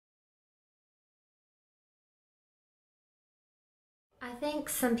I think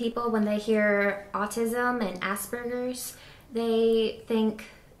some people, when they hear autism and Asperger's, they think,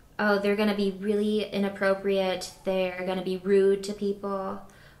 oh, they're going to be really inappropriate, they're going to be rude to people,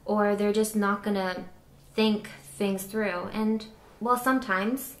 or they're just not going to think things through. And, well,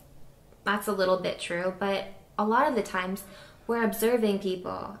 sometimes that's a little bit true, but a lot of the times we're observing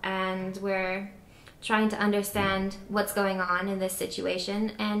people and we're trying to understand what's going on in this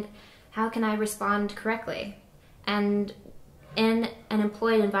situation and how can I respond correctly. And in an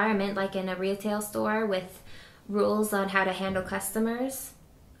employed environment, like in a retail store with rules on how to handle customers,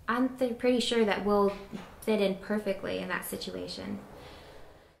 I'm pretty sure that we'll fit in perfectly in that situation.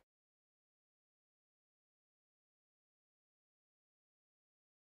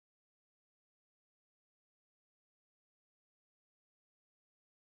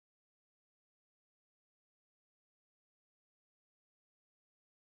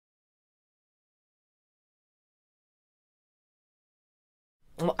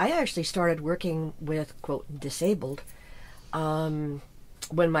 Well, I actually started working with, quote, disabled when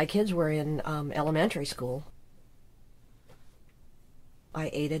my kids were in elementary school.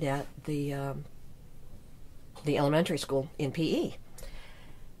 I aided at the elementary school in PE,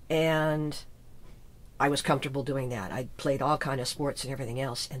 and I was comfortable doing that. I played all kind of sports and everything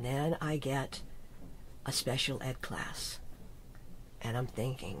else, and then I get a special ed class, and I'm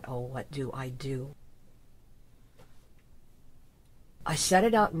thinking, oh, what do I do? I set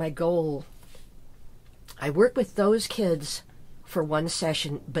it out, my goal. I work with those kids for one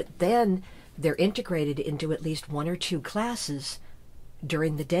session, but then they're integrated into at least one or two classes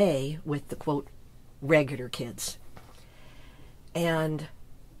during the day with the, quote, regular kids. And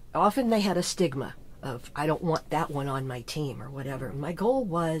often they had a stigma of, I don't want that one on my team or whatever. My goal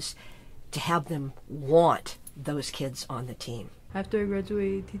was to have them want those kids on the team. After I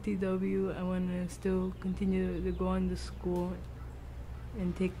graduate TTW, I want to still continue to go on to school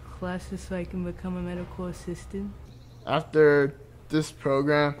and take classes so I can become a medical assistant. After this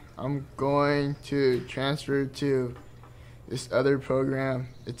program, I'm going to transfer to this other program.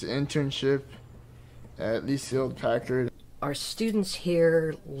 It's an internship at Lucille Packard. Our students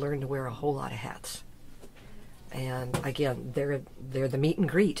here learn to wear a whole lot of hats. And again, they're the meet and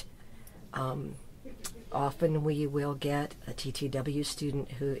greet. Often we will get a TTW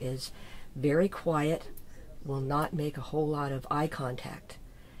student who is very quiet, will not make a whole lot of eye contact.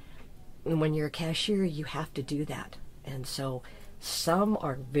 And when you're a cashier, you have to do that. And so some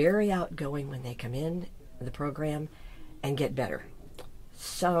are very outgoing when they come in the program and get better.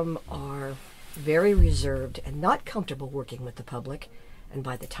 Some are very reserved and not comfortable working with the public, and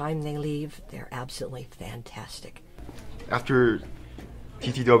by the time they leave, they're absolutely fantastic. After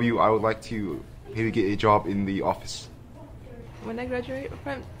TTW, I would like to maybe get a job in the office. When I graduate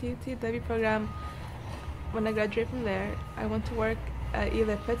from TTW program, when I graduate from there, I want to work at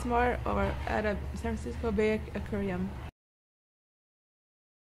either PetSmart or at a San Francisco Bay Aquarium.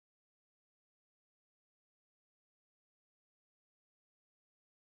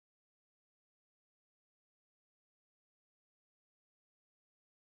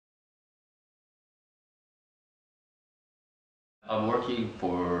 I'm working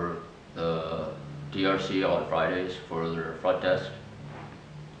for the DRC on Fridays for their front desk,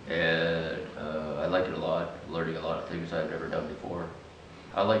 and I like it a lot, learning a lot of things I've never done before.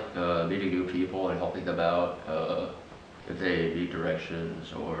 I like meeting new people and helping them out if they need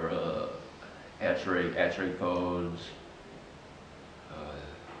directions or answering phones.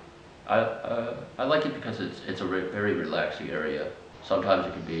 I like it because it's a very relaxing area. Sometimes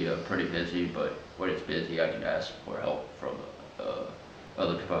it can be pretty busy, but when it's busy, I can ask for help from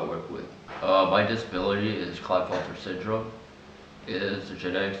other people I work with. My disability is Klinefelter syndrome. It is a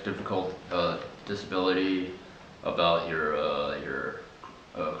genetic difficult disability about your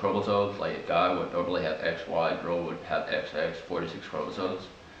chromosomes. Like a guy would normally have XY, a girl would have XX, 46 chromosomes.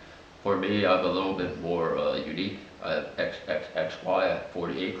 For me, I'm a little bit more unique. I have XXXY, I have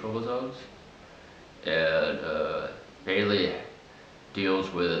 48 chromosomes. And mainly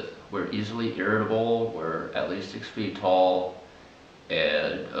deals with, we're easily irritable, we're at least 6 feet tall,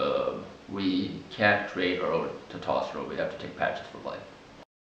 and we can't create our own testosterone. We have to take patches for life.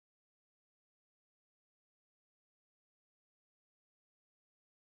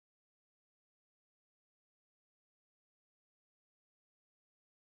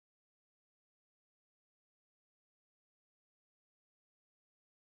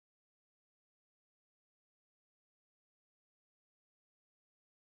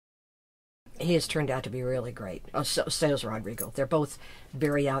 He has turned out to be really great. So is Rodrigo. They're both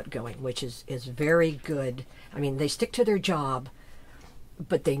very outgoing, which is very good. I mean, they stick to their job,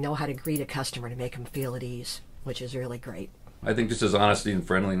 but they know how to greet a customer to make them feel at ease, which is really great. I think just his honesty and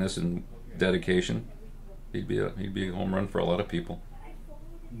friendliness and dedication, he'd be a home run for a lot of people.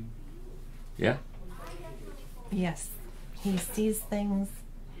 Yeah? Yes. He sees things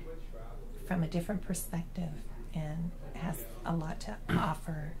from a different perspective and has a lot to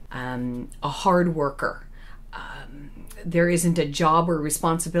offer. A hard worker. There isn't a job or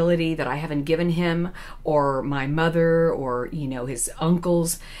responsibility that I haven't given him, or my mother, or his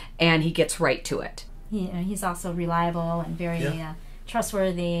uncles, and he gets right to it. He's also reliable and very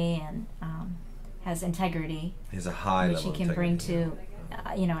trustworthy, and has integrity. He has a high which level he can of bring integrity.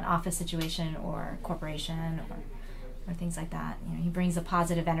 to an office situation or corporation or things like that. He brings a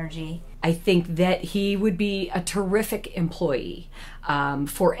positive energy. I think that he would be a terrific employee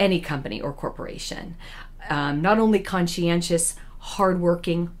for any company or corporation. Not only conscientious,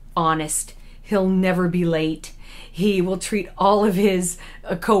 hardworking, honest. He'll never be late. He will treat all of his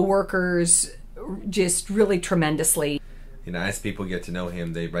co-workers just really tremendously. As people get to know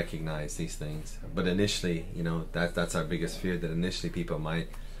him, they recognize these things. But initially, that's our biggest fear, that initially people might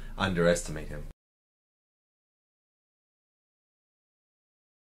underestimate him.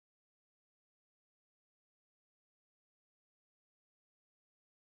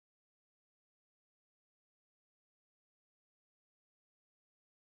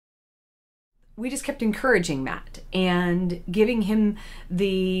 We just kept encouraging Matt and giving him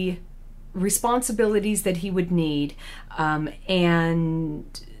the responsibilities that he would need,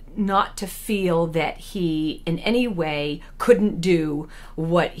 and not to feel that he in any way couldn't do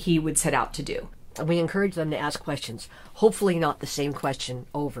what he would set out to do. And we encourage them to ask questions. Hopefully not the same question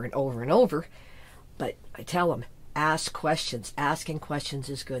over and over and over, but I tell them, ask questions. Asking questions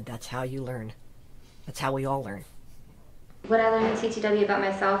is good. That's how you learn. That's how we all learn. What I learned in TTW about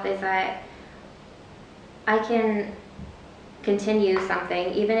myself is that I can continue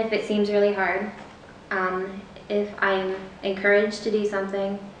something even if it seems really hard. If I'm encouraged to do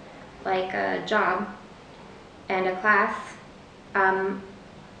something like a job and a class,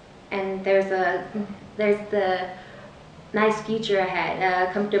 and there's the nice future ahead,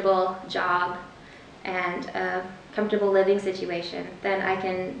 a comfortable job and a comfortable living situation, then I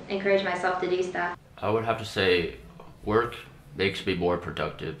can encourage myself to do stuff. I would have to say work makes me more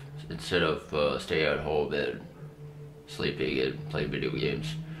productive instead of staying at home and sleeping and playing video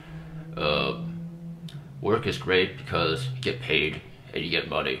games. Work is great because you get paid and you get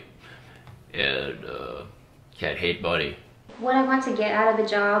money, and you can't hate money. What I want to get out of a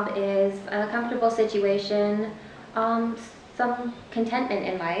job is a comfortable situation, some contentment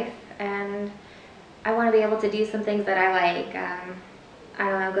in life, and I want to be able to do some things that I like. I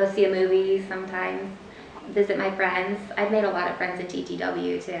don't know, go see a movie sometimes, visit my friends. I've made a lot of friends in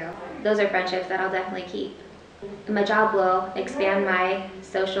TTW too. Those are friendships that I'll definitely keep. My job will expand my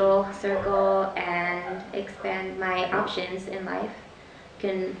social circle and expand my options in life.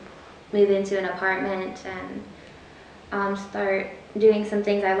 Can move into an apartment and start doing some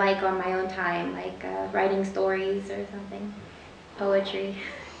things I like on my own time, like writing stories or something, poetry.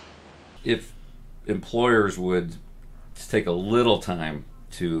 If employers would take a little time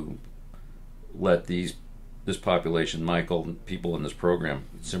to let this population, Michael, and people in this program,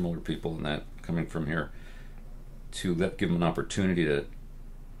 similar people in that coming from here, to give them an opportunity to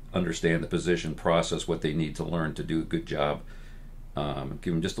understand the position, process what they need to learn to do a good job,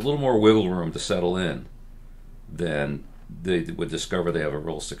 give them just a little more wiggle room to settle in, then they would discover they have a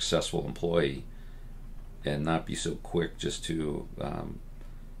real successful employee, and not be so quick just to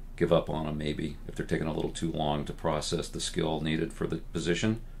give up on them maybe if they're taking a little too long to process the skill needed for the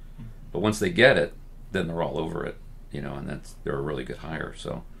position. But once they get it, then they're all over it, and they're a really good hire.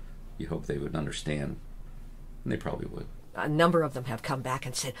 So you hope they would understand, and they probably would. A number of them have come back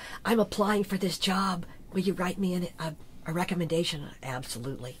and said, I'm applying for this job. Will you write me a recommendation?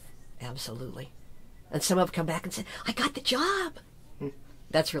 Absolutely. Absolutely. And some have come back and said, I got the job.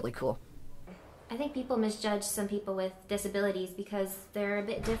 That's really cool. I think people misjudge some people with disabilities because they're a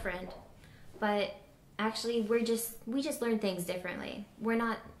bit different, but actually we just learn things differently.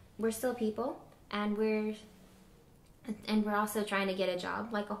 We're still people, and we're also trying to get a job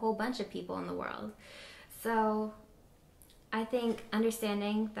like a whole bunch of people in the world. So I think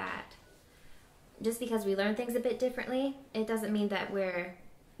understanding that just because we learn things a bit differently, it doesn't mean that we're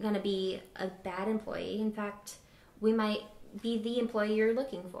going to be a bad employee. In fact, we might be the employee you're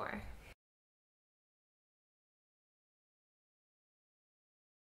looking for.